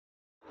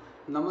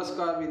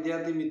નમસ્કાર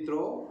વિદ્યાર્થી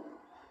મિત્રો,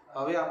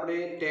 હવે આપણે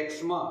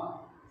ટેક્સ્ટમાં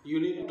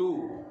યુનિટ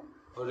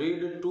 2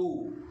 રીડ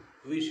 2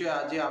 વિશે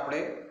આજે આપણે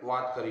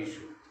વાત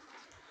કરીશું.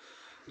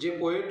 જે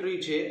પોએટ્રી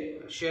છે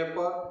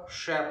શેપર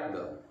શેપ્ડ.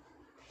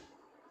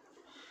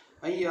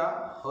 અહીંયા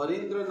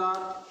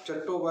હરીન્દ્રનાથ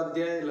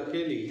ચટ્ટોપાધ્યાયે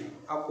લખેલી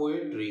આ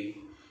પોએટ્રી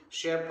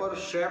શેપર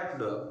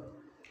શેપ્ડ.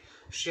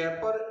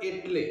 શેપર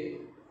એટલે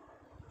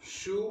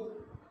શું?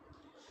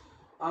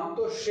 આમ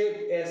તો શેપ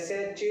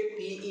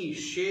SHAPE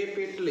શેપ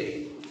એટલે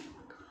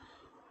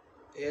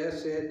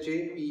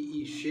SHAPE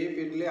શેપ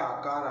એટલે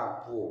આકાર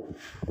આપવો.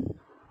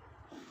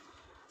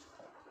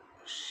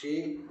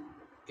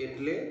 શેપ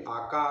એટલે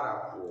આકાર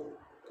આપવો.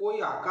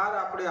 કોઈ આકાર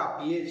આપણે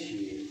આપીએ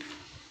છીએ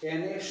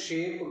એને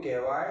શેપ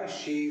કહેવાય,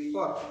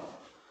 શેપર.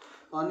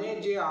 અને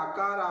જે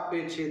આકાર આપે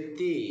છે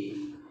તે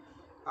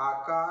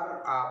આકાર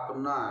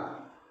આપનાર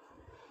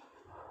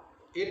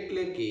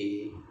એટલે કે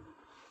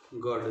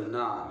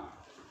ઘડનાર.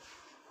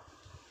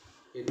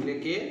 એટલે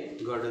કે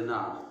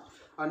ઘડનાર.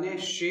 અને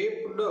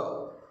શેપ્ડ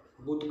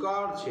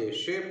ભૂતકાળ છે.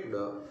 શેપ્ડ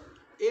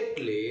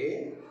એટલે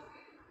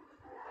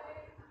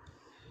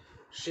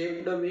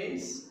શેપ્ડ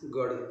મીન્સ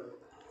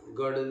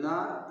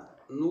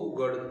ઘડનારનું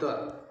ઘડતર.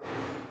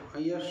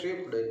 અહીંયા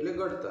શેપ્ડ એટલે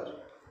ઘડતર,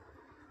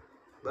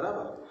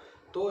 બરાબર.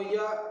 તો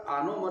અહીંયા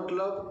આનો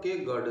મતલબ કે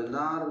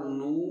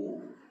ઘડનારનું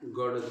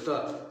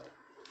ઘડતર.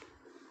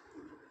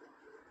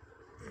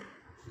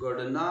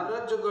 ઘડનાર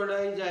જ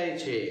ઘડાઈ જાય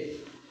છે,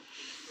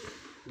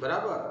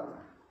 બરાબર.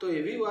 તો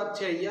એવી વાત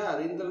છે અહીંયા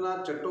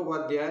હરીન્દ્રનાથ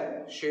ચટ્ટોપાધ્યાય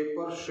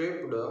શેપર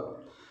શેપ્ડ.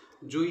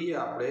 જોઈએ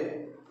આપણે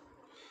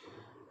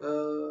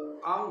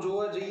આમ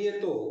જોવા જઈએ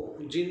તો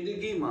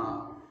જિંદગીમાં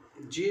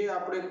જે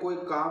આપણે કોઈ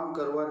કામ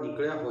કરવા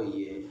નીકળ્યા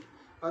હોઈએ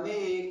અને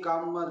એ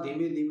કામમાં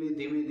ધીમે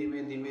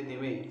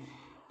ધીમે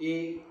એ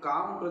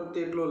કામ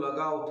પ્રત્યે એટલો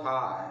લગાવ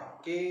થાય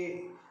કે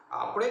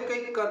આપણે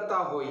કંઈક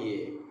કરતા હોઈએ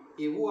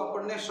એવું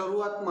આપણને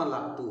શરૂઆતમાં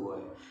લાગતું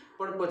હોય,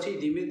 પણ પછી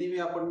ધીમે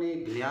આપણને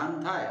જ્ઞાન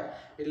થાય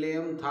એટલે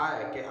એમ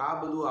થાય કે આ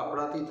બધું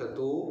આપણાથી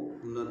થતું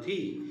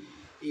નથી.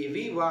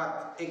 એવી વાત,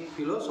 એક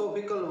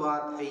ફિલોસોફિકલ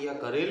વાત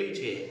અહીંયા કરેલી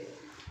છે,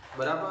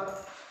 બરાબર.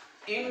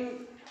 In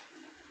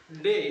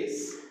days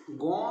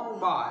gone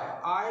by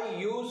I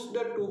used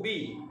to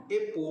B A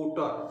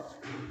Potter.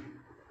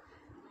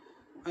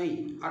 અહીં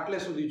આટલે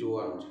સુધી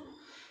જોવાનું છે.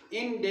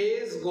 In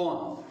days gone.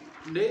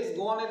 Days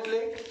gone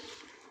એટલે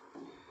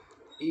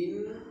ઇન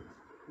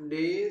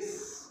ડેઝ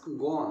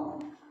ગોન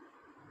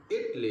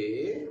એટલે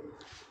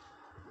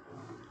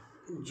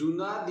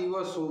જૂના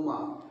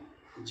દિવસોમાં,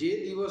 જે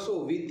દિવસો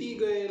વીતી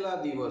ગયેલા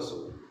દિવસો,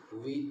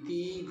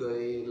 વીતી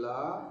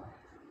ગયેલા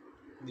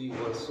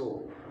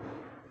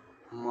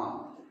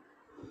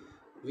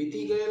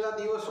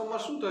દિવસોમાં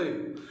શું થયું?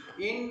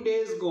 ઇન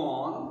ડેઝ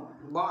ગોન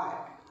બાય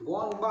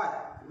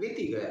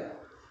વીતી ગયા.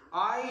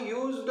 આઈ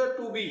યુઝડ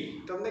ટુ બી.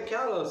 તમને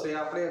ખ્યાલ હશે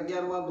આપણે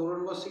 11મા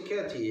ધોરણમાં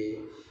શીખ્યા છીએ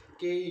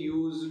કે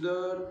યુઝડ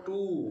ટુ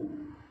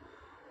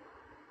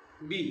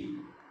બી,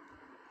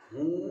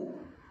 હું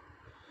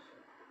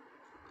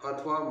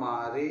અથવા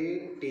મારે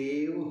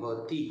ટેવ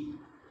હતી.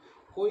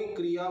 કોઈ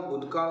ક્રિયા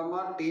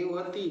ભૂતકાળમાં ટેવ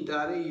હતી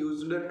ત્યારે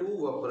યુઝડ ટુ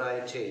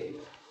વપરાય છે.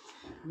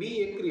 બી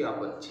એક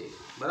ક્રિયાપદ છે,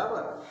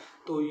 બરાબર.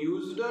 તો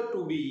યુઝડ ટુ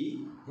બી,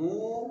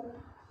 હું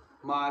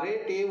મારે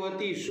ટેવ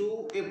હતી. શું?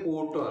 એ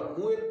પોટર.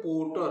 હું એક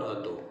પોટર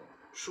હતો.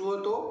 શું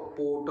હતો?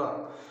 પોટર.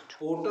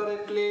 પોટર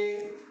એટલે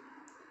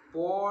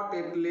પોટ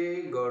એટલે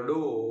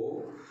ઘડો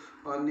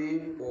અને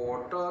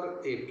પોટર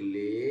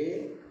એટલે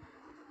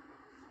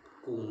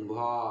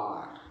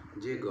કુંભાર.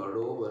 જે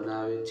ઘડો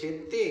બનાવે છે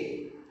તે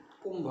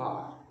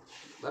કુંભાર,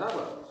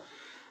 બરાબર.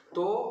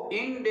 તો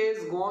in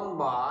days gone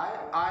by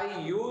I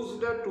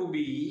used to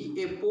B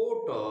A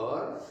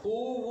Potter who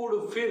wood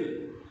feel.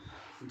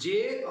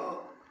 જે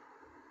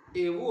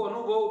એવું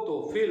અનુભવતો.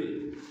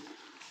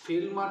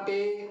 ફીલ માટે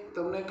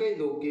તમને કહી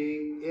દઉં કે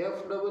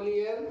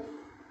FEEL.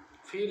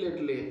 ફીલ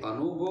એટલે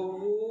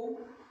અનુભવવું,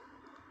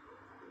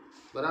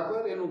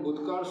 બરાબર. એનું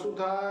ભૂતકાળ શું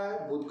થાય?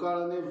 ભૂતકાળ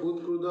અને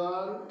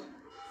ભૂતકૃદંત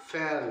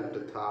ફેલ્ટ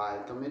થાય,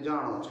 તમે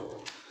જાણો છો.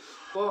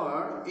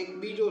 પણ એક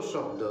બીજો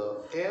શબ્દ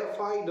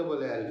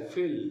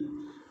FILL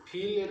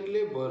ફીલ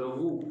એટલે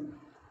ભરવું.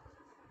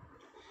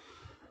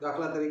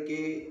 દાખલા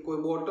તરીકે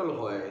કોઈ બોટલ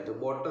હોય તો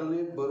બોટલને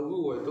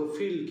ભરવું હોય તો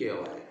ફીલ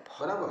કહેવાય,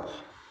 બરાબર.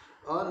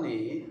 અને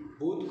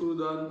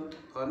ભૂતકૃદંત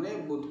અને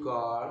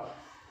ભૂતકાળ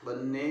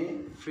બંને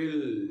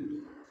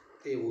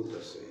ફિલ્ડ એવું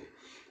થશે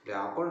એટલે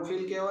આ પણ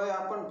ફીલ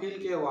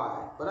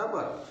કહેવાય,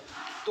 બરાબર.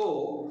 તો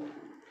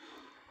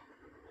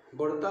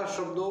बढ़ता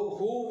शब्दों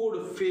who would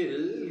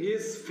fill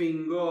his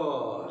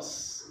fingers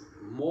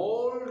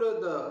mold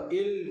the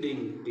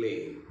yielding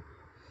clay.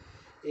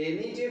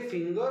 એની જે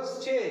ફિંગર્સ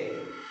છે,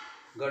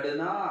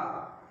 ઘડનાર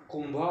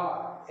કુંભાર,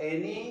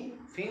 એની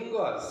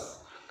ફિંગર્સ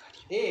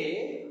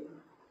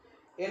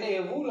એને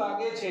એવું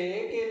લાગે છે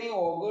કે એની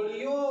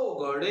ઓગળીઓ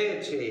ઘડે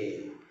છે.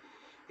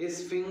 his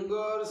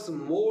fingers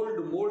mold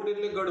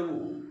એટલે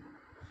ઘડવું.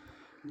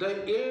 the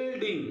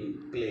yielding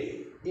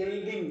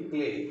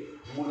clay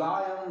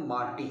મુલાયમ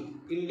માટી.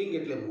 yielding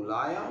એટલે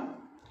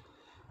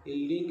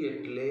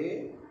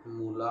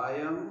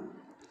મુલાયમ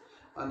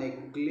અને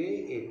ક્લે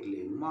એટલે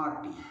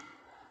માટી.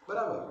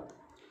 બરાબર.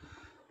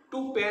 Two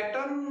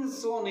patterns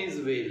on his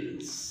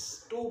wheels.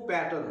 Two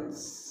patterns.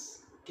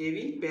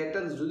 કેવી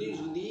પેટર્ન્સ? જુદી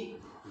જુદી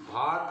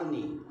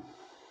ભાતની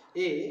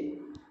એ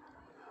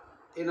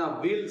એના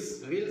વ્હીલ્સ.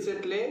 વ્હીલ્સ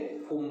એટલે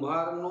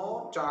કુંભારનો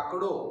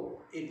ચાકડો.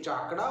 એ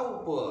ચાકડા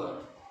ઉપર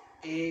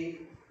એ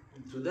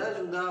જુદા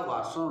જુદા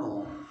વાસણો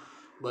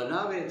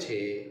બનાવે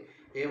છે.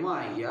 એમાં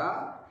અહીંયા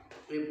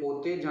એ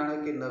પોતે જાણે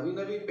કે નવી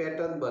નવી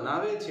પેટર્ન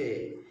બનાવે છે.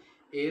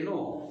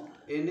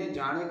 એને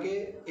જાણે કે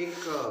એક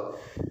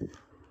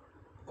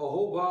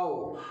અહોભાવ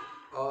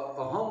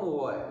અહમ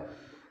હોય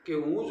કે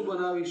હું જ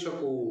બનાવી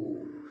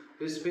શકું.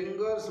 His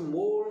fingers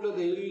mold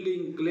the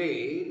yielding clay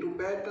to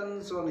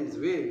patterns on his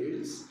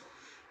wheels.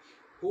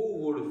 Who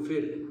would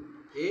feel?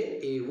 એ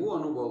એવું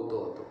અનુભવતો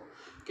હતો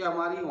કે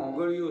અમારી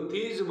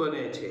ઓંગળીઓથી જ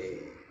બને છે.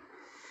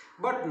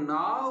 But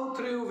now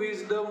through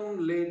wisdom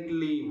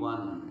lately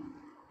won.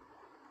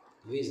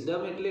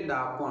 Wisdom એટલે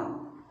ડાપણ.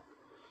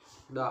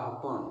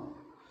 ડાપણ.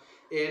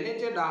 એને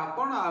જે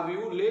ડાપણ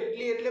આવ્યું,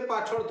 લેટલી એટલે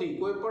પાછળથી.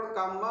 કોઈ પણ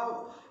કામમાં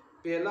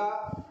પહેલા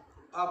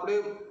આપણે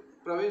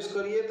પ્રવેશ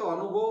કરીએ તો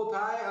અનુભવ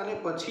થાય અને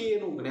પછી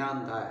એનું જ્ઞાન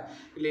થાય.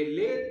 એટલે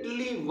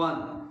લેટલી વન,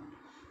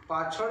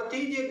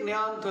 પાછળથી જે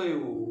જ્ઞાન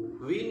થયું.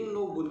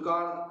 વિનનું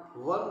ભૂતકાળ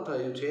વન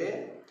થયું છે.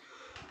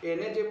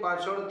 એને જે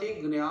પાછળથી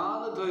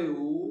જ્ઞાન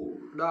થયું,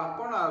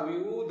 ડાપણ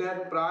આવ્યું.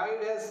 ધેટ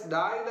પ્રાઇડ હેઝ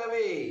ડાઇડ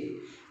અવે.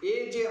 એ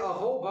જે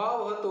અહોભાવ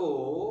હતો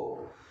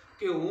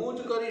કે હું જ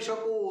કરી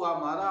શકું, આ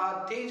મારા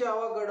હાથથી જ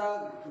આવા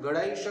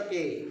ઘડાઈ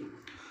શકે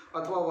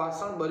અથવા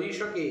વાસણ બની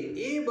શકે,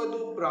 એ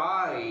બધું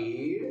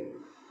પ્રાઇડ,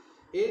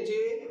 એ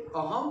જે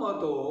અહમ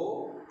હતો,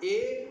 એ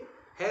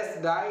હેઝ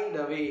ડાઇડ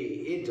અવે.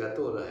 એ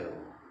જતો રહ્યો,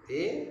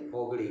 એ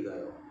ઓગળી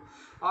ગયો.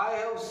 I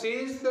have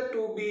ceased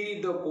to be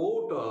the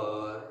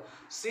potter.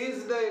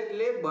 Ceased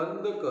એટલે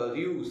બંધ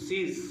કર્યું.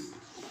 cease.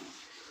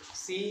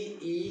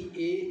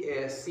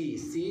 CEASE.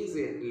 cease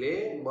એટલે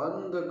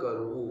બંધ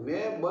કરવું.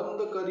 મેં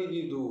બંધ કરી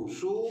દીધું.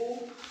 શું?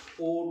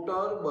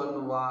 પોટર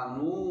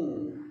બનવાનું.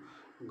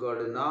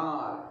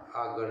 ઘડનાર.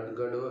 આ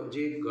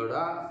જે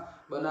ઘડા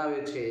બનાવે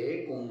છે,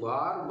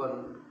 કુંભાર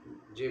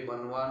જે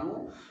બનવાનું,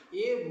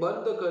 એ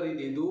બંધ કરી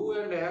દીધું.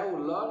 And have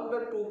learned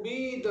two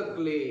B the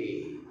clay.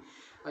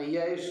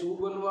 અહીંયા એ શું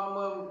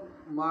બનવામાં?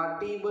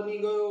 માટી બની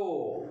ગયો.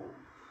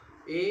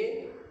 એ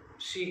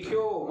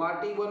શીખ્યો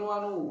માટી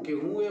બનવાનું, કે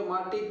હું એ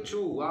માટી જ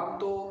છું. આમ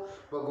તો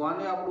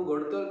ભગવાને આપણું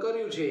ઘડતર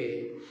કર્યું છે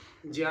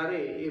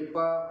જ્યારે એ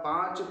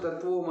 5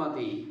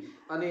 તત્વોમાંથી,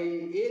 અને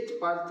એ જ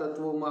 5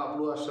 તત્વોમાં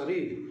આપણું આ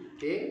શરીર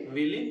એ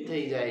વિલીન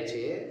થઈ જાય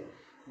છે.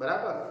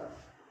 બરાબર.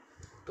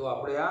 તો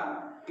આપણે આ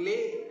ક્લે,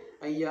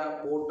 અહીંયા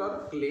પોટર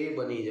ક્લે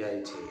બની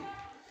જાય છે.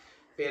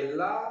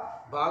 પહેલા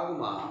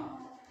ભાગમાં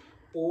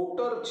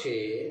પોટર છે.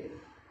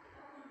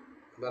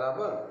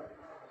 બરાબર.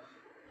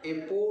 એ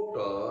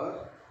પોટર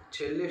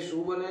છેલ્લે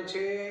શું બને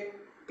છે?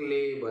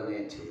 ક્લે બને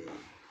છે.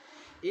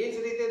 એ જ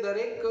રીતે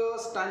દરેક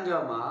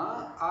સ્ટાન્જામાં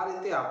આ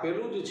રીતે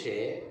આપેલું જ છે.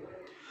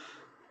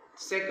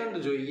 સેકન્ડ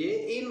જોઈએ.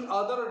 In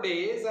other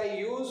days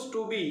I use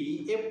to B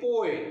A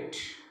poet.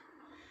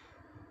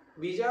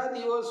 બીજા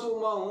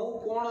દિવસોમાં હું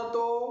કોણ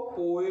હતો?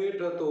 પોએટ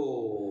હતો.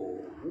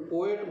 હું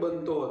પોએટ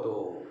બનતો હતો,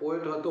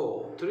 પોએટ હતો.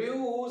 થ્રુ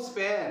હુઝ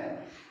પેન,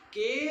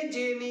 કે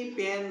જેની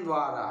પેન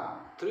દ્વારા.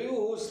 થ્રુ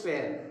હુઝ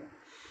પેન,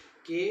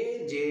 કે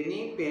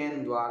જેની પેન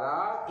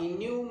દ્વારા.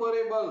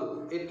 ઇન્યુમરેબલ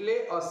એટલે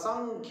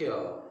અસંખ્ય.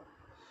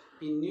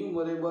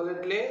 ઇન્યુમરેબલ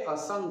એટલે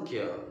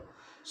અસંખ્ય.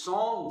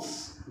 સોંગ્સ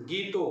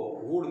ગીતો.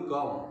 વુડ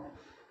કમ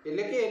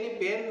એટલે કે એની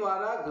પેન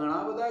દ્વારા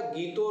ઘણા બધા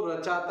ગીતો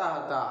રચાતા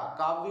હતા,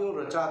 કાવ્યો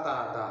રચાતા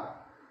હતા.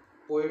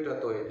 પોએટ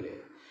હતો એટલે.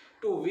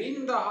 To win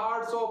the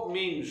hearts of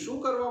main. શું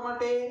કરવા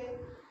માટે?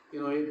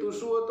 એનો હેતુ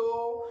શું હતો?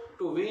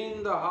 To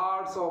win the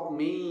hearts of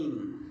main.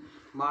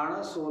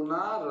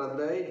 માણસોના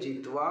હૃદય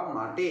જીતવા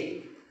માટે.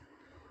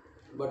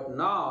 But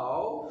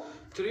now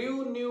through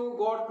new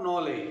got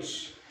knowledge.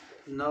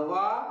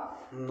 નવા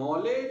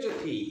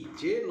નોલેજથી,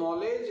 જે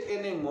નોલેજ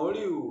એને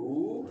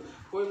મળ્યું,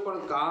 કોઈ પણ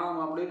કામ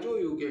આપણે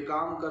જોયું કે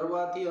કામ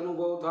કરવાથી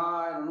અનુભવ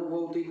થાય,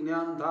 અનુભવથી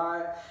જ્ઞાન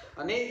થાય,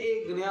 અને એ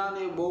જ્ઞાન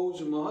એ બહુ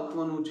જ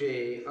મહત્વનું છે,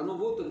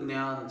 અનુભૂત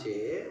જ્ઞાન છે.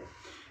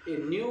 એ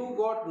ન્યૂ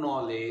ગોટ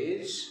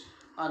નોલેજ,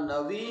 આ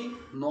નવી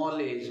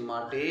નોલેજ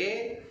માટે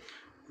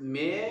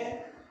મેં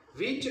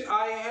which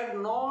I had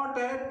not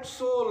had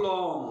so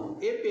long.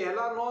 એ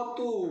પહેલાં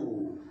નહોતું,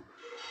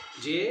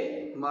 જે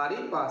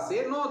મારી પાસે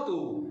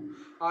નહોતું.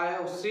 I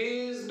have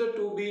ceased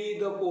to be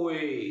the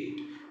poet.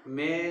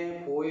 મેં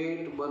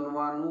પોએટ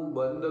બનવાનું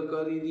બંધ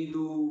કરી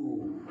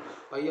દીધું.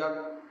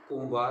 અહીંયા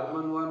કુંભાર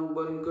બનવાનું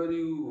બંધ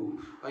કર્યું,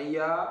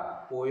 અહીંયા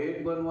પોએટ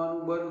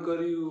બનવાનું બંધ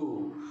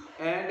કર્યું.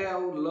 And I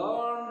have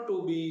learned to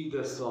be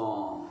the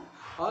song.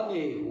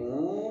 અને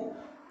હું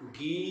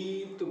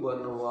ગીત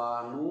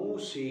બનવાનું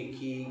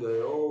શીખી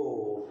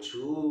ગયો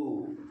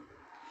છું.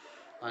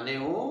 અને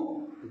હું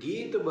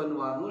ગીત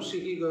બનવાનું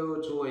શીખી ગયો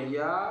છું.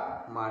 અહીંયા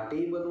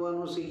માટી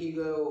બનવાનું શીખી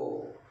ગયો.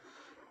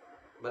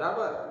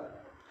 બરાબર.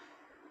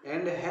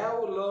 એન્ડ હેવ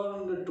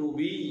લર્ન્ડ ટુ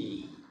બી.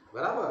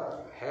 બરાબર.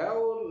 હેવ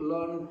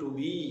લર્ન ટુ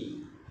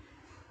બી.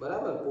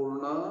 બરાબર.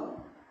 પૂર્ણ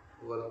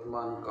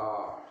વર્તમાન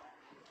કાળ.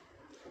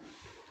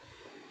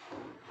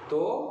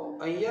 તો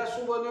અહીંયા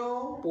શું બન્યો?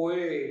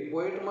 પોએટ.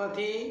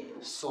 પોએટમાંથી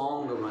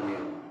સોંગ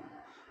બન્યો.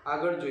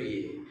 આગળ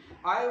જોઈએ.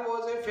 I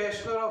was A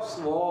fashioner of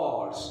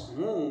swords.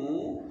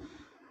 હું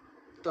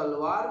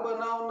તલવાર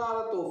બનાવનાર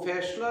હતો.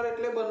 ફેશનર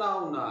એટલે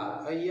બનાવનાર.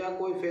 અહીંયા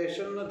કોઈ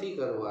ફેશન નથી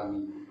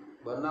કરવાની,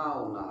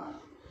 બનાવનાર.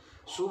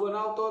 શું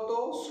બનાવતો હતો?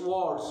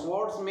 સ્વોર્ડ.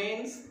 સ્વોર્ડ્સ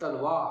મીન્સ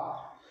તલવાર.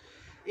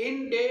 In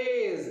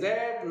days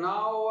that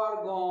now R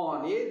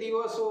gone. એ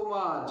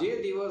દિવસોમાં, જે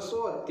દિવસો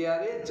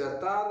અત્યારે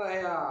જતા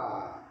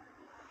રહ્યા,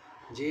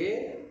 જે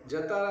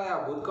જતા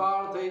રહ્યા,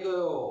 ભૂતકાળ થઈ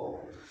ગયો.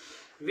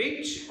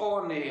 Which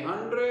on A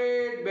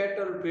 100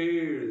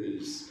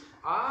 battlefields.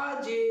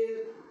 આ જે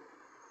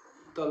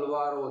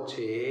તલવારો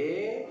છે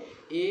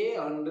એ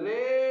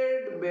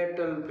 100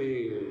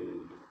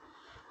 battlefield.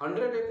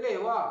 100 એટલે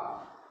એવા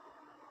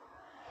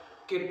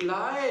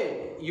કેટલાય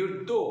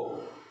યુદ્ધો,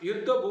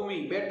 યુદ્ધભૂમિ,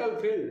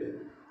 બેટલફિલ્ડ,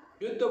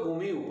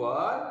 યુદ્ધભૂમિ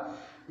ઉપર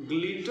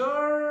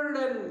ગ્લિટર્ડ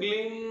એન્ડ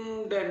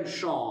ગ્લિમ્ડ એન્ડ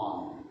શોન.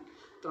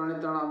 ત્રણે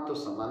ત્રણ આમ તો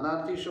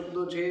સમાનાર્થી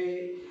શબ્દો છે.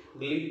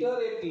 ગ્લિટર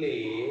એટલે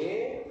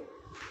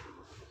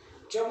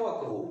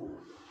ચમકવું.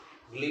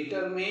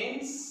 ગ્લિટર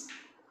મીન્સ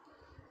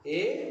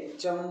એ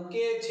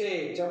ચમકે છે,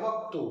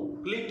 ચમકતું.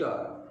 ગ્લિટર,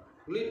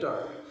 ગ્લિટર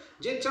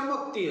જે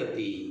ચમકતી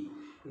હતી.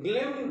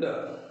 ગ્લિમ્ડ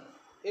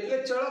એટલે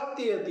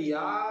ચળકતી હતી.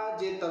 આ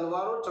જે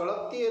તલવારો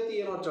ચળકતી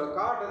હતી એનો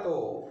ચળકાટ હતો.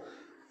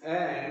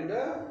 એન્ડ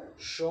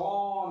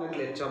શોન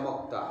એટલે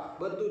ચમકતા.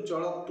 બધું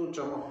ચળકતું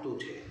ચમકતું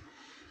છે.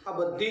 આ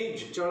બધી જ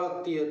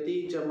ચળકતી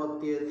હતી,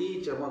 ચમકતી હતી,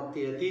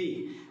 ચમકતી હતી.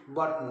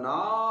 But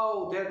now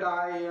that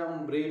I M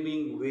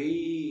બ્રીમિંગ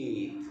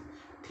with.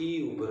 થી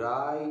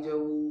ઉભરાઈ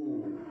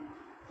જવું,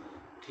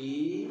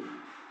 થી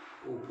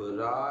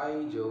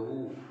ઉભરાઈ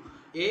જવું.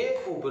 એ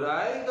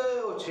ઉભરાઈ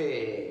ગયો છે.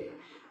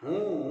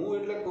 હું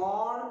એટલે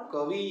કોણ?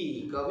 કવિ.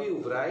 કવિ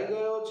ઉભરાઈ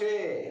ગયો છે.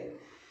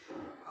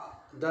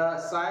 The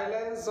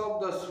silence of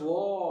the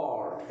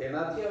sword.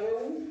 એનાથી હવે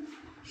હું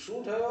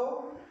શું થયો?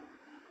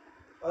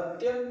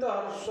 અત્યંત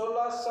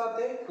હર્ષોલ્લાસ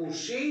સાથે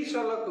ખુશી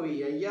છલકવી.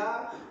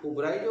 અહીંયા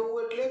ઉભરાઈ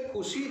જવું એટલે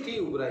ખુશીથી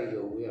ઉભરાઈ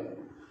જવું એમ.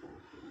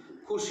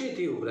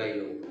 ખુશીથી ઉભરાઈ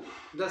જવું.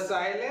 The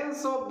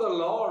silence of the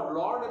lord.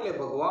 Lord એટલે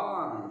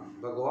ભગવાન.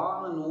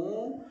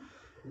 ભગવાનનું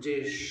જે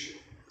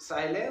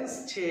સાયલેન્સ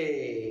છે,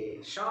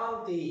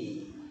 શાંતિ,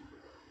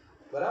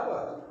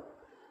 બરાબર,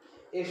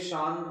 એ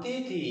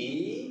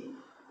શાંતિથી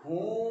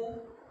હું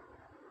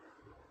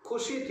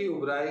ખુશીથી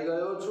ઉભરાઈ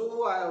ગયો છું.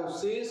 I have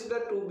ceased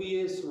two B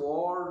A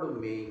sword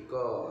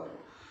maker.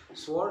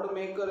 Sword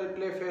maker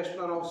એટલે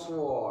ફેશનર ઓફ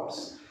સ્વોર્ડ્સ.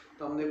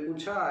 તમને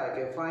પૂછાય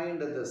કે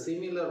find the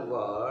similar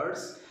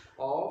words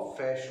of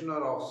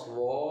fashioner of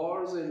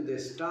swords in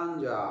this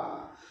stanza.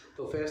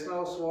 તો fashioner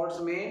of swords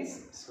means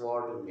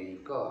sword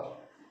maker,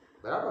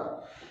 બરાબર.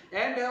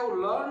 And have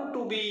learn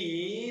to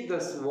B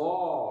the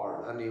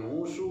sword. અને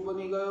હું શું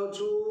બની ગયો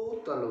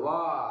છું?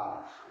 તલવાર.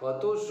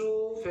 હતો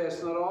શું?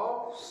 Fashioner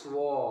of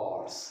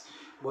swords.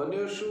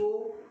 બન્યો શું?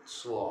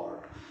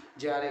 સ્વોર્ડ.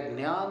 જ્યારે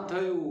જ્ઞાન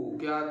થયું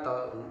કે આ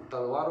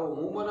તલવારો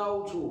હું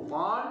બનાવું છું,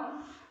 પણ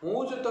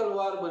હું જ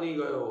તલવાર બની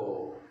ગયો,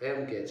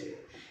 એમ કે છે.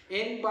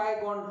 In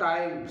bygone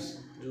times.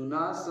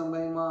 જૂના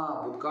સમયમાં,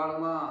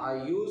 ભૂતકાળમાં.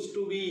 આઈ યુઝ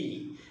ટુ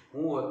બી.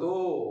 હું હતો.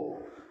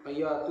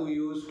 અહીંયા હતું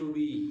યુઝ ટુ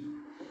બી.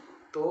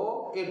 તો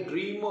એ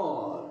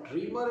ડ્રીમર.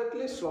 ડ્રીમર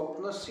એટલે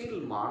સ્વપ્નશીલ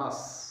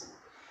માણસ.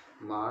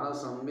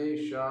 માણસ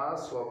હંમેશા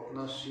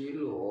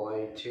સ્વપ્નશીલ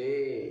હોય છે,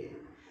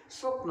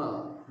 સ્વપ્ન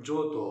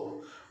જોતો.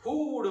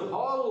 Hood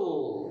hall.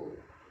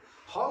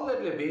 હોલ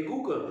એટલે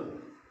ભેગું કરવું.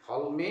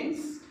 હોલ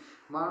મીન્સ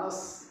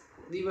માણસ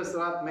દિવસ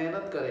રાત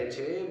મહેનત કરે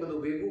છે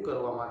બધું ભેગું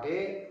કરવા માટે,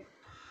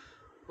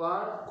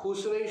 પણ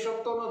ખુશ રહી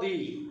શકતો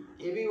નથી.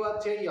 એવી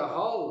વાત છે.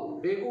 હોલ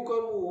ભેગું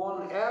કરવું. On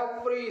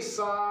every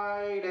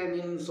side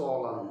and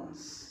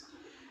ઇન્સોલન્સ.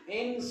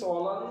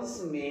 ઇન્સોલન્સ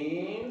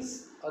means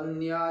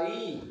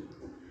અન્યાયી.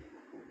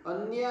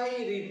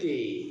 અન્યાયી રીતે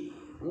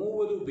હું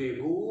બધું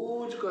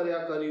ભેગું જ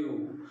કર્યા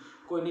કર્યું.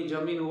 કોઈની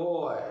જમીન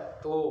હોય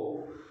તો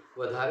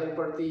વધારે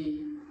પડતી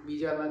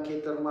બીજાના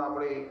ખેતરમાં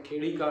આપણે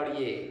ખેડી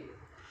કાઢીએ.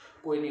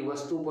 કોઈની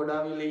વસ્તુ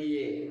પડાવી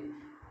લઈએ.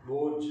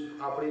 બહુ જ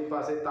આપણી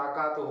પાસે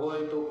તાકાત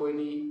હોય તો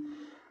કોઈની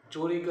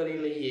ચોરી કરી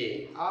લઈએ.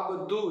 આ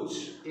બધું જ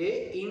એ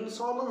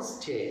ઇન્સોલન્સ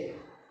છે.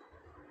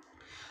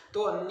 તો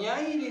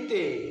અન્યાયી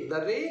રીતે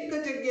દરેક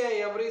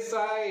જગ્યાએ, એવરી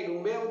સાઈડ,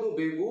 હું બધું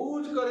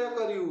ભેગું જ કર્યા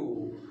કર્યું.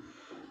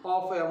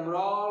 Of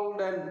એમરાલ્ડ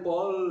and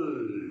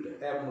પર્લ્ડ.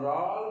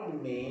 એમરાલ્ડ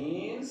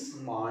મીન્સ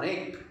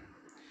માણેક.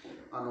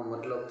 આનો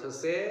મતલબ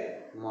થશે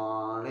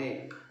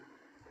માણેક.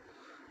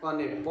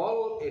 અને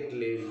પર્લ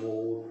એટલે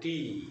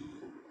મોતી.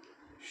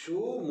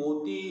 શું?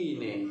 મોતી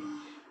ને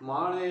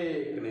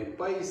માણેક ને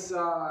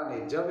પૈસા ને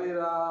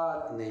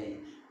ઝવેરાત ને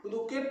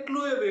બધું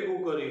કેટલું એ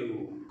ભેગું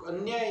કર્યું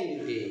અન્યાયી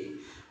રીતે.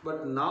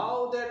 But now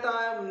that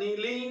I M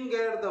kneeling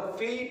at the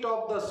feet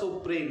of the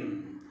supreme.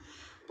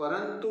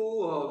 પરંતુ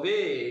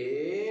હવે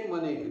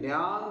મને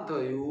જ્ઞાન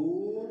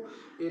થયું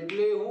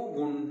એટલે હું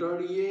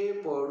ઘૂંટડીએ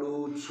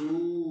પડું છું.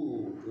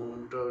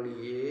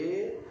 ઘૂંટડીએ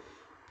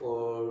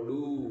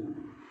પડું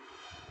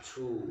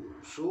શું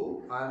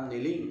આઈ એમ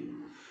kneeling.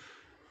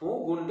 હું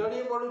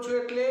ઘૂંટણીએ પડું છું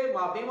એટલે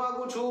માફી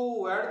માંગુ છું.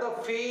 એટ ધ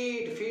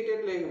ફીટ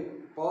એટલે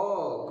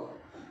પગ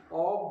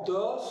ઓફ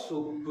ધ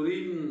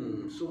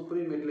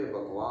સુપ્રીમ એટલે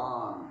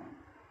ભગવાન.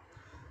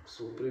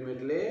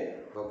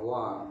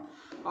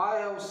 I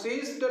have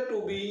સીસ્ડ two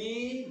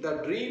B the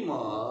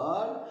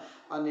dreamer,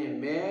 અને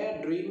મેં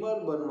ડ્રીમર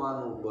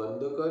બનવાનું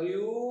બંધ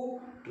કર્યું.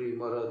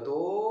 ડ્રીમર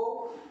હતો,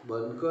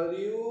 બંધ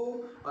કર્યું,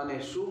 અને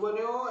શું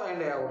બન્યો?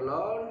 And have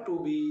learn to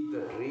B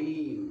the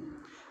dream,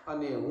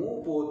 અને હું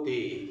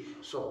પોતે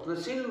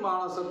સ્વપ્નશીલ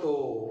માણસ હતો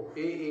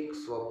એ એક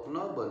સ્વપ્ન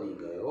બની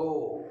ગયો.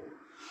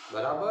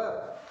 બરાબર.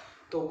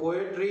 તો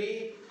પોએટ્રી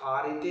આ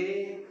રીતે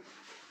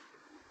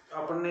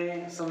આપણને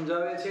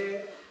સમજાવે છે.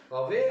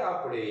 હવે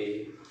આપણે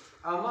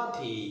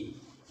આમાંથી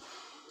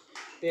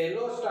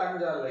પહેલો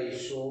સ્ટાન્જા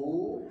લઈશું,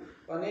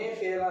 અને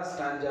પહેલા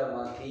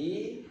સ્ટાન્જામાંથી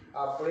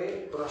આપણે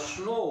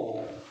પ્રશ્નો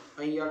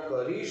અહીંયા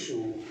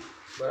કરીશું.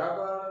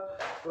 બરાબર.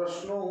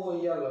 પ્રશ્નો હું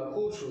અહીંયા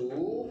લખું છું,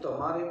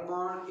 તમારે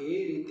પણ એ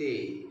રીતે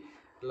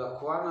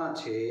લખવાના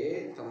છે.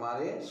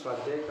 તમારે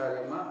સ્વાધ્યાય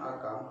કાર્યમાં આ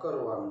કામ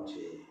કરવાનું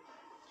છે.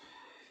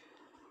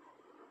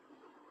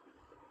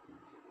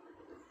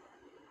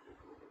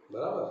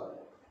 બરાબર.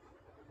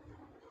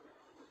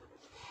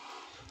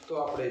 તો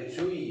આપણે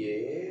જોઈએ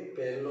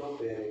પહેલો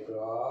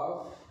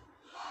paragraph.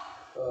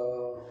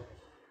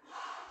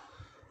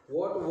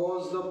 What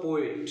was the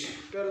poet.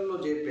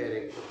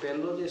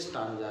 પહેલો જે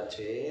સ્ટાન્જા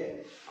છે,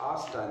 આ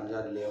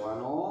સ્ટાન્જા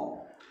લેવાનો.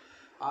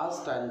 આ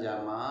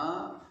સ્ટાન્જામાં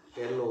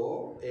પહેલો,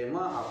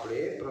 એમાં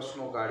આપણે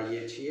પ્રશ્નો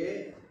કાઢીએ છીએ.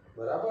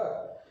 બરાબર.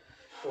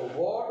 તો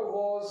what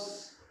was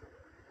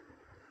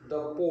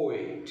the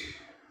poet.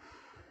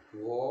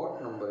 Vote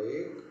number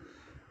 1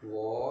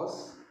 was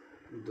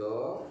the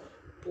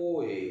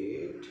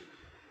poet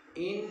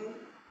in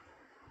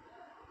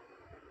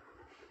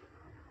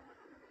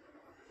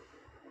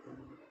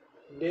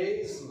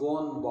days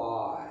gone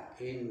by.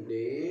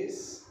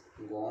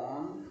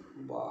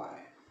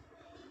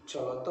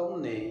 ચલો,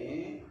 તમને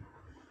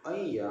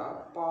અહીંયા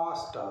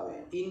પાસ્ટ આવે,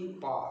 ઇન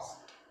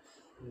પાસ્ટ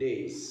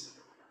ડેઝ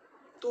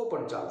તો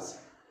પણ ચાલશે.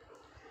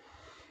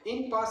 ઇન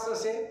પાસ્ટ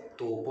હશે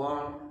તો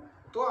પણ.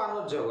 તો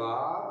આનો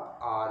જવાબ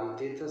આ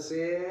રીતે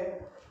થશે.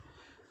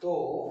 તો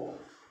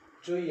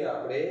જોઈએ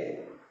આપણે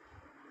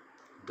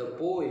ધ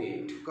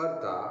પોએટ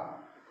કરતા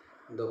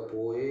ધ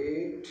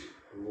પોએટ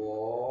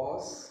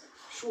વોઝ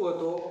શું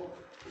હતો?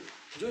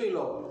 જોઈ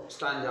લો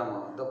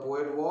સ્ટાન્જામાં. The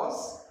poet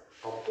was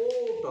a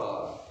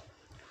Potter.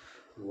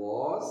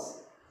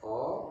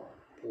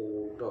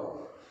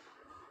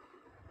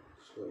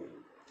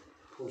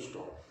 Full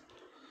stop.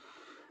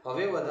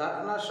 હવે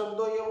વધારાના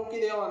શબ્દો અહીંયા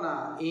મૂકી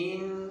દેવાના.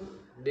 ઇન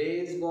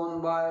ડેઝ ગોન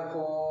બાય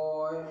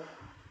હોય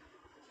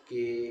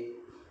કે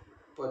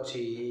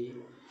પછી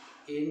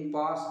ઇન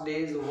પાસ્ટ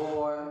ડેઝ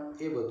હોય,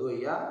 એ બધું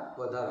અહીંયા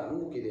વધારાનું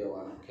મૂકી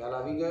દેવાનું. ખ્યાલ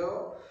આવી ગયો?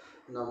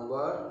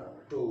 Number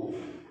 2.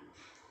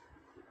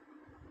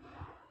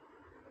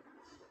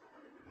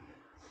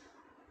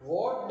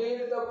 What did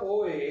the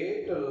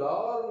poet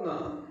learn?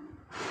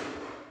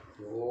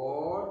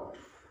 What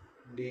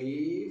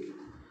did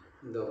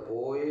the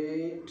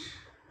poet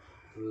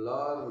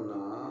learn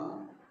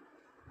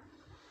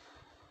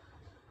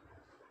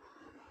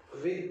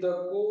with the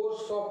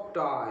course of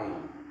time?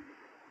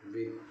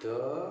 With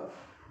the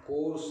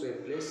course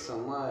એટલે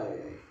સમય.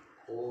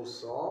 course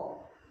of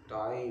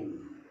time.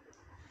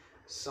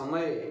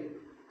 સમય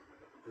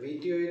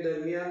વીત્યો એ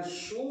દરમિયાન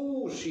શું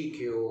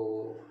શીખ્યો?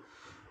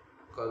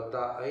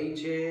 કરતા અહીં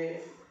છે.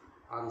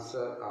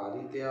 આન્સર આ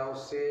રીતે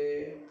આવશે.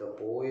 ધ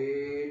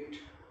પોએટ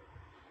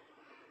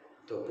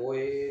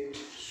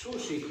શું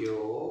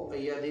શીખ્યો?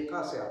 અહીંયા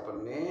દેખાશે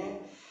આપણને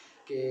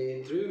કે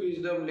through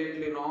wisdom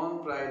lately known,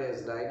 pride has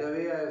died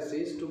away. I have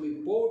ceased to be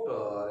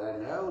potter and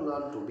have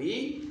learned to be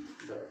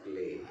the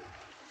clay.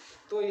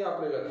 તો અહીં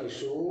આપણે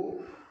લખીશું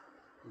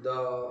ધ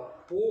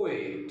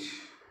પોએટ.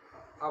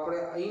 આપણે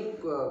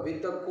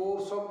with the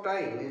course of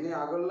time એને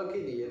આગળ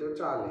લખી દઈએ તો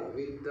ચાલે.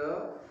 With the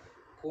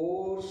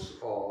course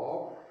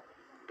of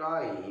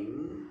time.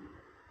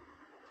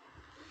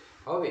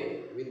 હવે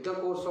with the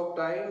course of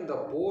time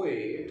the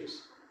poet,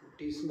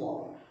 T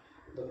small,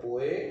 the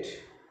poet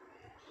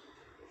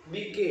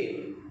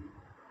became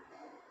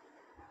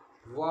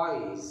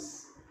wise.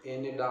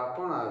 એને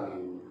ડાપણ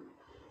આવ્યું.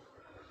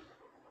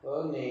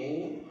 અને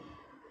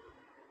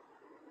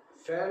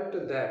felt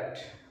that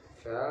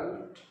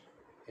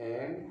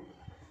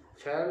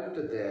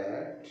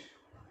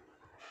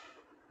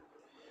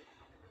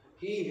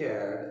he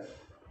had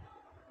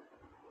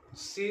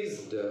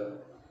ceased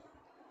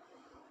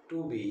to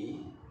be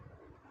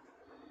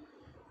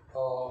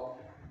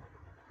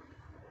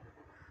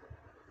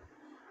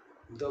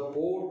the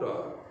potter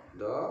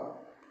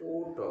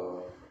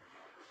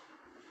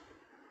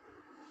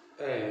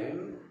and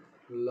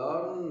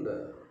learned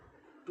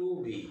to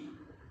be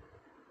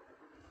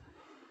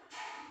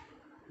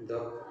the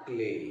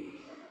clay.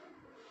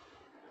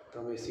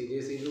 તમે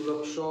સીધું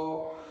લખશો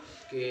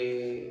કે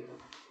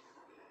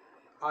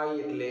I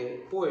એટલે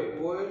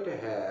poet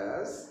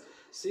has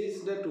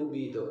ceased to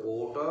be the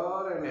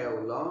potter and have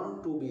learned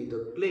to be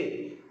the clay.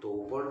 તો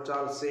ઉપર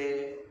ચાલશે.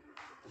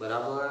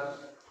 બરાબર.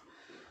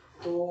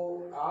 તો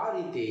આ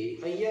રીતે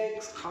અહીંયા એક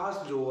ખાસ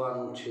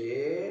જોવાનું છે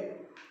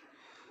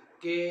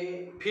કે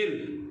ફિલ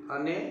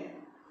અને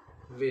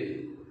વિલ.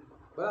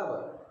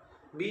 બરાબર.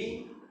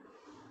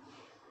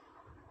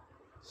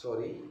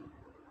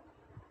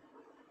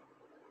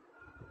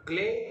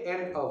 ક્લે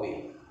એન્ડ અવે.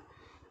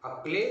 આ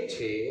ક્લે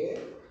છે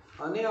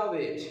અને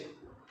અવે છે.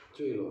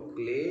 જોઈ લો,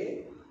 ક્લે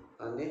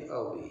અને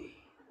અવે.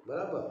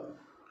 બરાબર.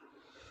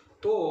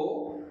 તો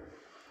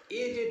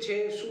એ જે છે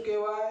શું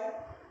કહેવાય?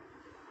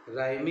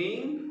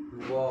 Rhyming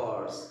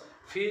words.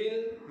 ફિલ,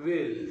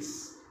 વિલ્સ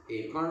એ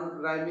પણ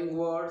રાઇમિંગ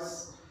વર્ડ્સ.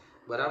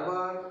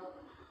 બરાબર.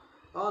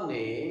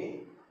 અને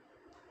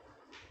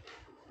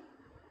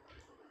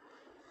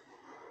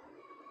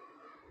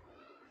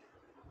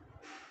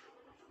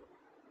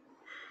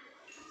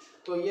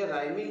તો અહીંયા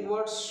રાઇમિંગ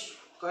વર્ડ્સ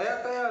કયા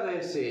કયા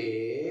રહેશે?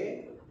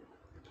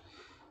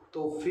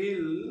 તો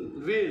ફિલ,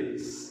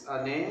 વિલ્સ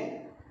અને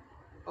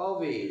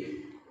અવે,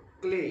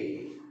 ક્લે.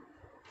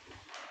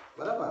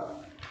 બરાબર.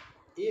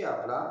 એ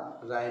આપણા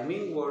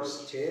રાઇમિંગ વર્ડ્સ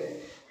છે.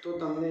 તો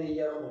તમને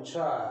અહીંયા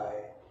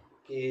પૂછાય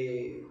કે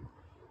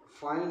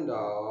find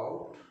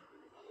out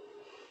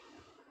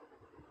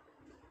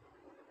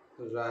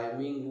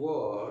rhyming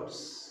words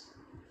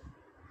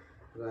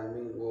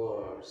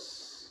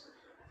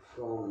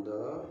from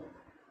the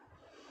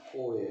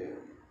poem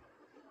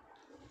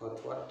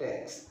અથવા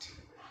ટેક્સ્ટ.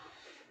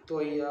 તો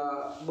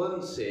અહીંયા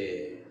બનશે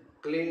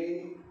ક્લે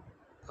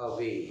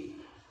અવે,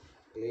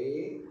 ક્લે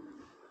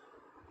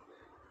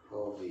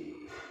અવે.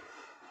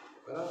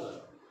 બરાબર.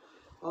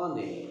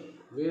 અને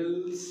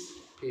વિલ્સ,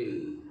 ફિલ,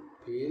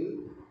 ફિલ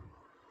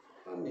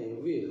અને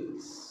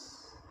વિલ્સ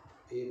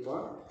એ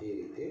પણ એ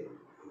રીતે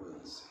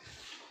બનશે.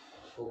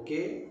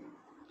 ઓકે.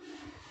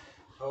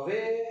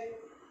 હવે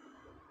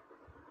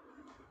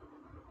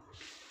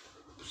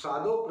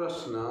સાદો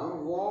પ્રશ્ન,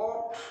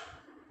 what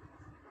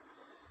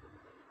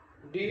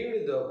did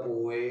the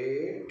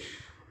poet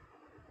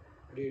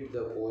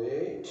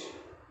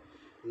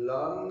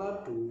learn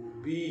to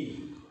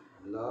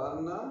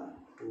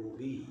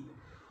બી?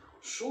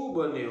 શું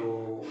બન્યો?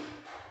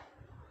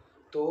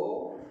 તો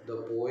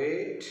the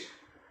poet,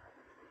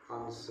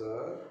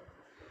 answer,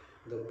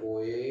 the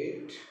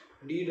poet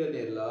did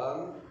અને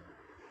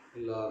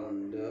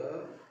લર્નડ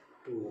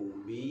ટુ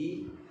બી.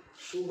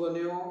 શું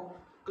બન્યો?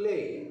 Clay.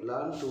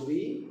 Learn to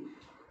B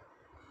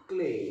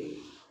clay,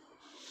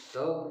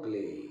 the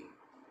clay.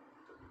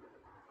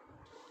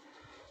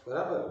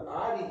 બરાબર.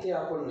 આ રીતે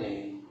આપણને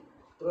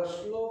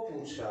પ્રશ્નો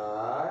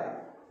પૂછાય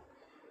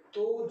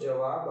તો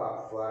જવાબ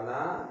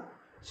આપવાના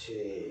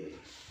છે.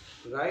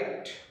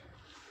 રાઈટ.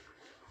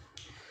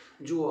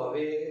 જુઓ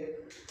હવે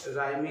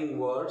રાઇમિંગ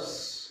વર્ડ્સ,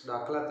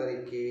 દાખલા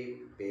તરીકે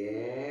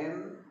પેન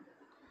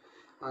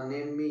અને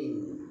મીન.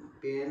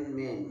 Pen,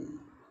 main.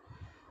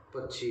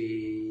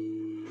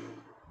 પછી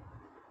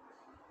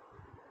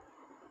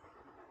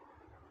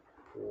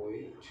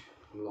પોઈટ,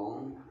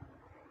 લોંગ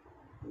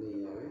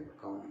નહીં આવે.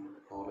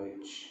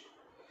 ઓરેન્જ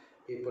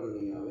એ પણ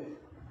નહીં આવે.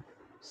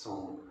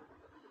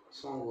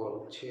 સોંગ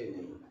વાળું છે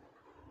નહીં.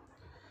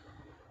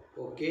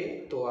 ઓકે.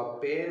 તો આ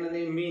પેન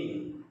અને મીન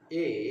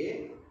એ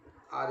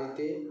આ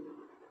રીતે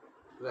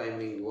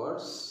રાઇમિંગ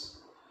વર્ડ્સ.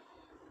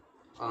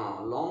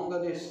 લોંગ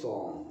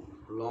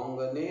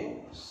અને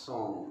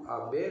સોંગ આ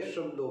બે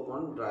શબ્દો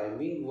પણ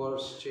રાઇમિંગ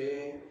વર્ડ્સ છે.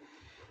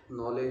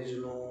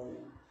 નોલેજનું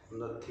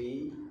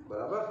નથી.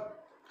 બરાબર.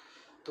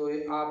 તો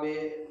આ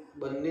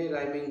બંને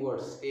રાઇમિંગ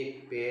વર્ડ્સ, એક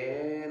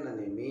પેન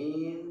અને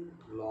મીન,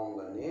 લોંગ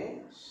અને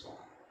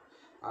સોંગ.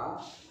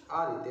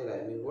 આ રીતે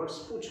રાઇમિંગ વર્ડ્સ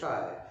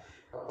પૂછાય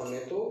આપણને.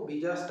 તો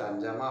બીજા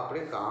સ્ટાન્જામાં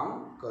આપણે કામ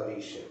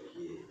કરી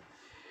શકીએ.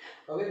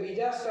 હવે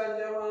બીજા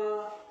સ્ટાન્જામાં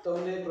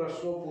તમને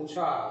પ્રશ્નો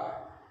પૂછાય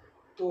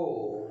તો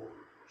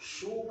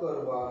શું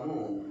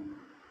કરવાનું?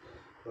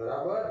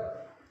 બરાબર.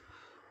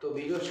 તો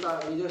બીજો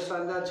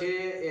સ્ટાન્જા છે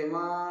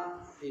એમાં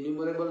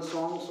ઇન્યુમરેબલ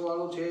સોંગ્સ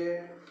વાળું છે.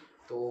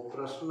 તો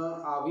પ્રશ્ન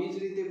આવી જ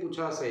રીતે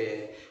પૂછાશે,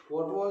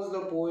 what was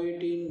the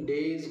poet in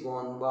days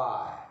gone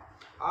by?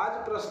 આ જ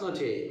પ્રશ્ન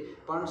છે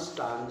પણ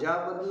સ્ટાન્જા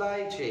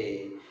બદલાય છે.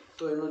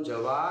 તો એનો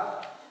જવાબ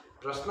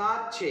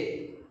પ્રશ્નાર્થ છે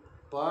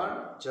પણ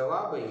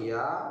જવાબ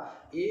અહીંયા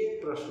એ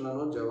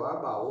પ્રશ્નનો જવાબ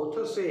આવો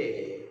થશે.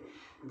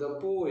 The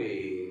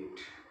poet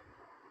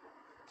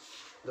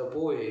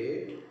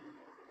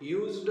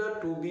used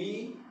to be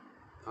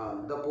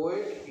the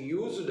poet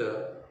used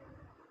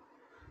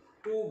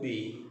to be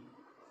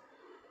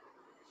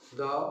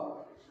the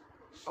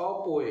a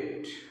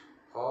poet.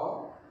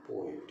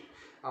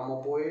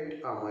 આમાં પોએટ,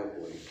 આમાં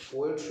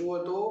પોએટ શું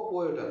હતો?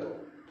 પોએટ હતો.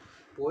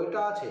 પોએટ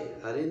આ છે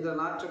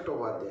હરીન્દ્રનાથ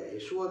ચટ્ટોપાધ્યાય. એ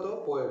શું હતો?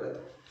 પોએટ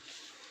હતો.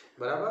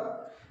 બરાબર.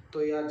 તો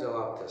એ આ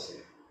જવાબ થશે.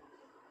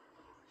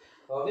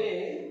 હવે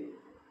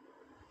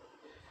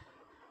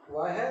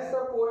why has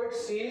the poet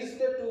ceased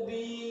to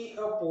be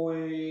a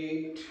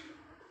poet?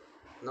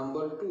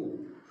 Number 2.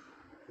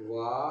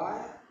 Why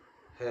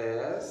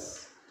has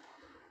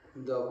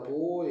the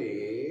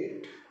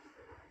poet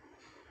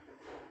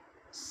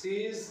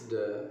ceased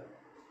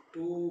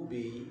two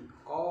B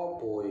a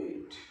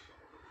poet.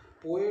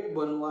 Poet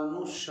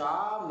બનવાનું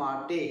શા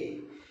માટે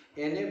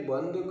એને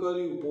બંધ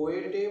કર્યું?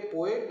 પોએટે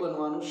પોએટ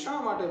બનવાનું શા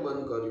માટે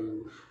બંધ કર્યું?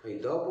 અહીં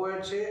ધ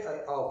પોએટ છે,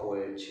 અ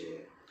પોએટ છે.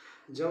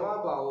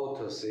 જવાબ આવો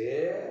થશે,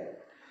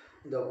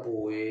 the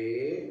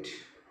poet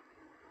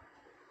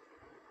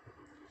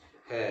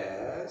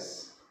has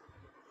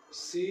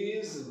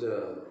ceased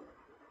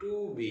to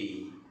be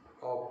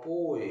a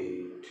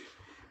poet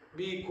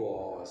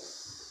because,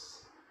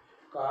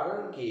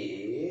 કારણ કે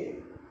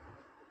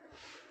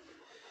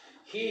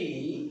he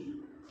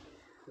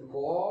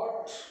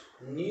got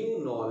new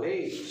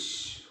knowledge.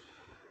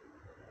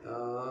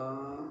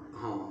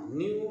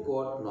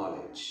 got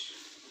knowledge.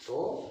 So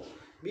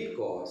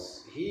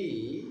because he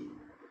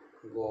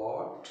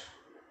got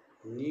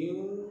new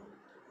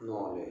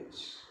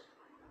knowledge.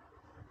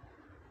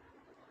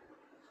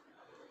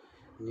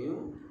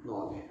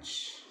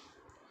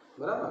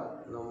 બરાબર.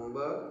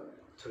 નંબર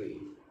 3.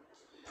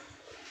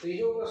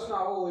 ત્રીજો પ્રશ્ન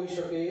આવો હોઈ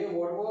શકે,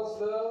 what was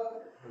the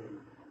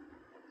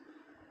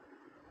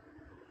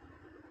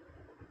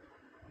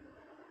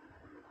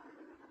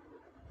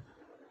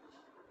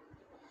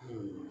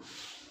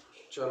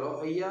ચલો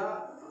અહીંયા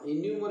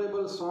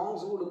innumerable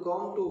songs would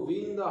come to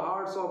win the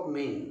hearts of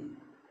men.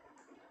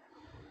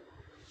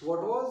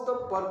 What was the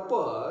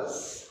purpose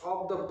of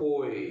the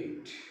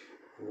poet?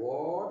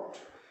 What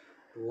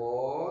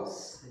was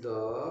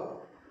the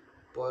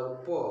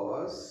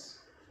purpose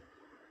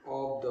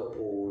of the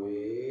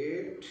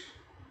poet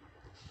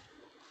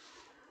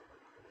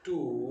to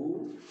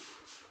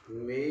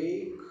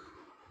make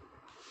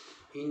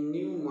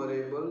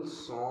innumerable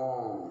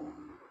songs?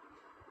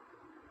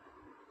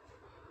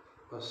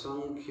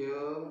 असंख्य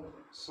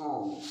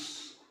songs,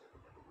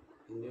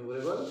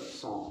 innumerable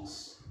songs,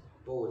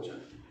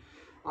 बहुवचन.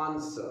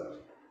 Answer,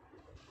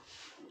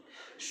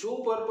 શું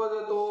purpose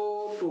હતો?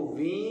 To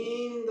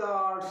win the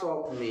hearts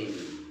of main.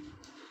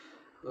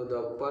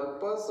 The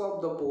purpose of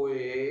the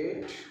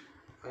poet,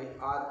 અહીં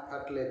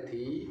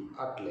આટલેથી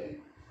આટલે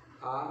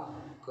આ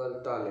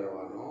કરતા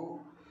લેવાનો.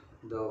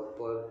 The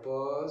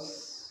purpose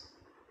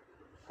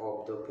of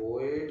the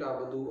poet, આ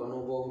બધું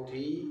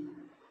અનુભવથી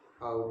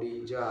આવડી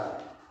જાય.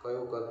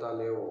 કયો કરતા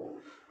લેવો?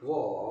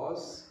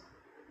 Was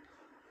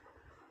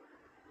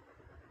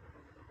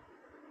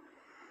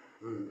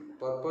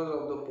purpose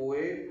of the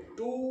poet,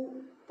 two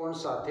પણ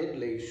સાથે જ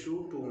લઈશું,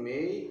 to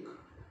make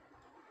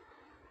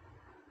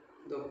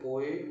the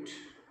poet,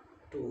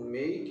 to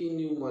make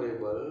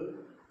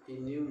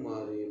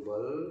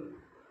innumerable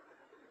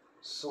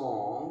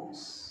songs.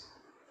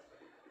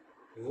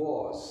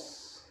 Was,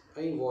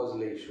 અહીં વોઝ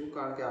લઈશું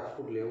કારણ કે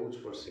આખું લેવું જ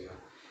પડશે.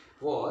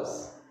 વોઝ,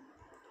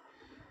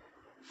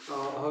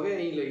 હવે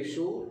અહીં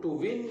લઈશું to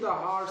win the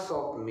hearts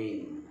of main.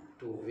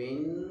 To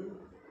win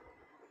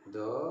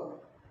the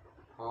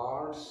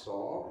hearts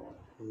of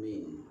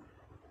main.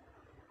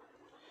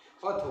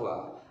 અથવા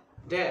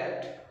that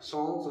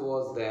songs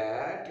was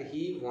that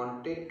he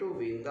wanted to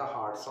win the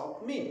hearts of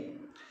men.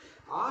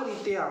 આ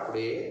રીતે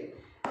આપણે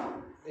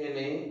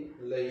એને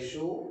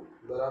લઈશું.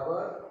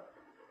 બરાબર.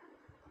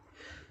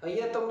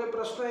 અહીંયા તમને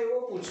પ્રશ્ન એવો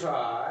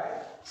પૂછાય,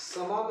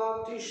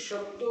 સમાનાર્થી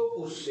શબ્દો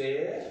પૂછશે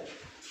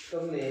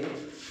તમને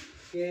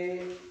કે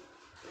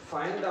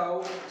ફાઇન્ડ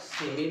આઉટ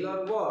સિમિલર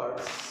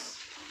વર્ડ્સ,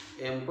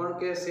 એમ પણ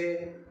કહેશે.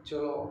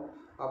 ચલો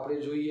આપણે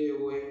જોઈએ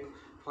એવો એક,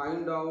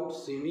 find out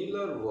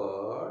similar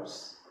words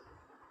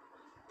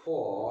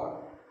for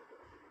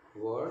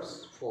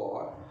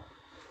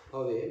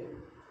હવે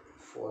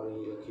ફોર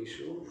અહીં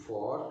લખીશું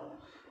ફોર,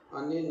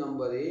 અને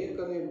નંબર 1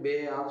 અને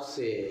 2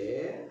 આપશે.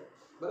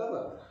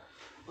 બરાબર.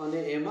 અને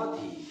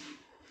એમાંથી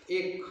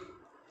એક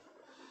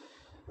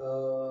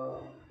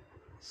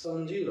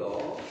સમજી લો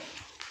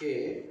કે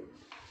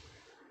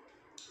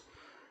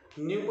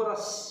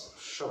ન્યુમરસ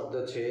શબ્દ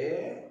છે.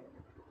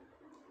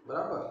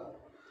 બરાબર.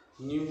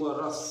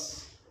 ન્યુમરસ,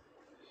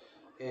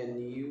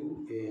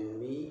 NUMEROUS,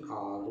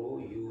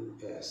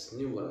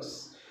 ન્યુમરસ.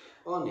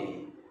 અને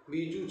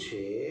બીજું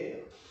છે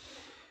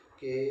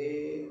કે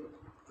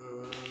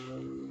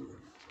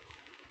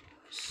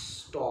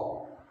સ્ટોપ.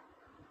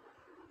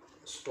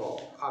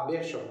 આ બે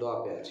શબ્દો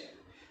આપ્યા છે.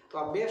 તો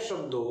આ બે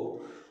શબ્દો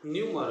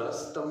ન્યુમરસ,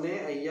 તમને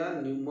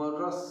અહીંયા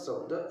ન્યુમરસ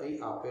શબ્દ અહીં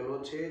આપેલો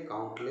છે,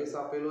 કાઉન્ટલેસ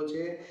આપેલો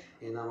છે,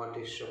 એના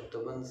માટે શબ્દ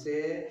બનશે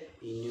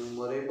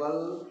ઇન્યુમરેબલ.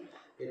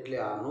 એટલે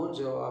આનો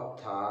જવાબ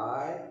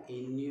થાય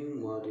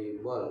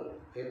ઇન્યુમરેબલ.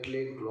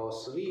 એટલે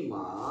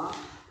ગ્લોસરીમાં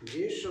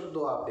જે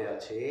શબ્દો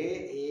આપ્યા છે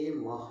એ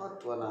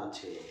મહત્વના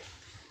છે.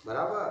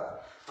 બરાબર.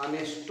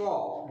 અને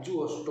સ્ટોપ,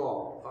 જુઓ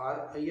સ્ટોપ,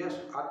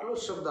 અહીંયા આટલો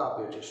શબ્દ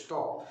આપ્યો છે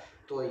સ્ટોપ,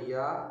 તો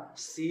અહીંયા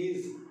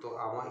સીઝ, તો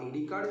આમાં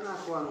ઈડી કાઢી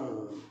નાખવાનું.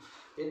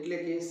 એટલે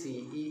કે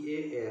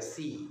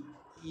CEASE,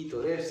 ઈ તો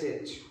રહેશે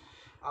જ.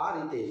 આ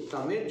રીતે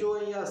તમે જો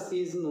અહીંયા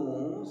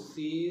સીઝનું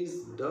સીઝ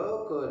ધ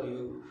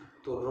કર્યું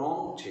તો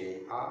રોંગ છે,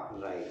 આ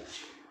રાઈટ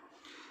છે.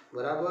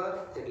 બરાબર.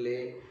 એટલે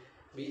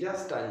બીજા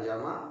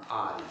સ્ટાન્જામાં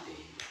આ રીતે.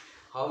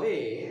 હવે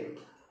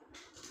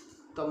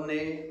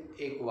તમને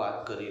એક વાત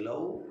કરી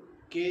લઉં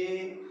કે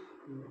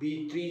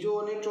ત્રીજો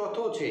અને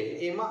ચોથો છે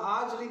એમાં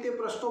આ જ રીતે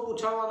પ્રશ્નો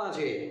પૂછાવાના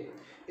છે.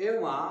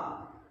 એમાં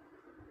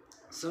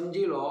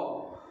સમજી લો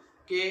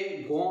કે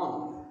ગોન,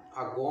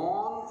 આ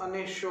ગોન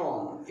અને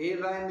શોન એ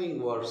રાઇમિંગ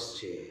વર્ડ્સ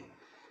છે,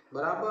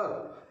 બરાબર.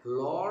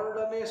 લોર્ડ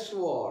અને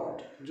સ્વોર્ડ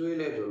જોઈ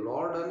લેજો,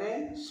 લોર્ડ અને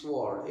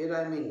સ્વોર્ડ એ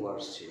રાઇમિંગ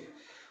વર્ડ્સ છે.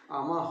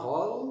 આમાં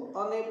હલ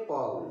અને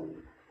પલ,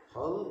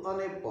 હલ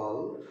અને પલ,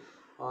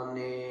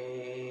 અને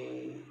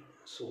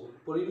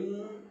સુપ્રીમ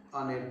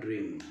અને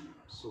ડ્રીમ,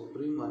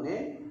 સુપ્રીમ અને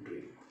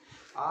ડ્રીમ,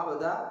 આ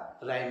બધા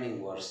રાઇમિંગ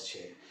વર્ડ્સ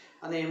છે.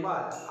 અને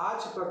એમાં આ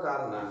જ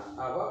પ્રકારના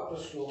આવા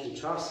પ્રશ્નો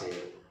પૂછાશે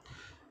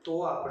તો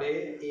આપણે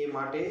એ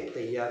માટે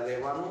તૈયાર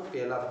રહેવાનું.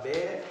 પહેલાં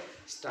 2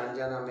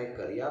 સ્ટાન્જાના મેં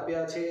કરી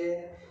આપ્યા છે,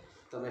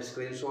 તમે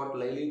સ્ક્રીનશોટ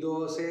લઈ લીધો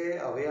હશે.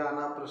 હવે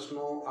આના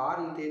પ્રશ્નો આ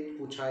રીતે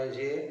પૂછાય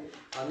છે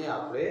અને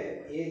આપણે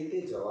એ રીતે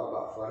જવાબ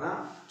આપવાના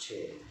છે.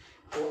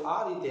 તો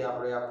આ રીતે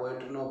આપણે આ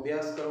પોએટ્રીનો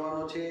અભ્યાસ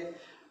કરવાનો છે.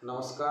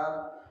 નમસ્કાર,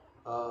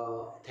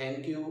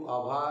 થેન્ક યુ,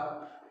 આભાર.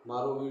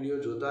 મારો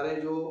વિડીયો જોતા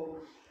રહેજો.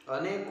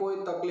 અને કોઈ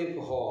તકલીફ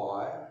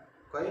હોય,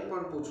 કંઈ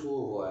પણ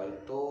પૂછવું હોય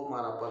તો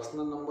મારા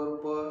પર્સનલ નંબર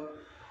ઉપર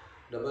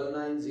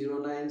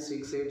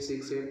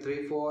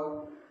 9909686834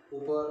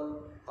 ઉપર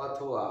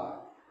અથવા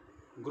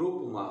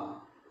ગ્રુપમાં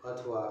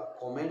અથવા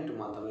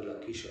કોમેન્ટમાં તમે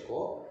લખી શકો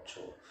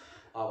છો.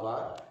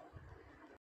 આભાર.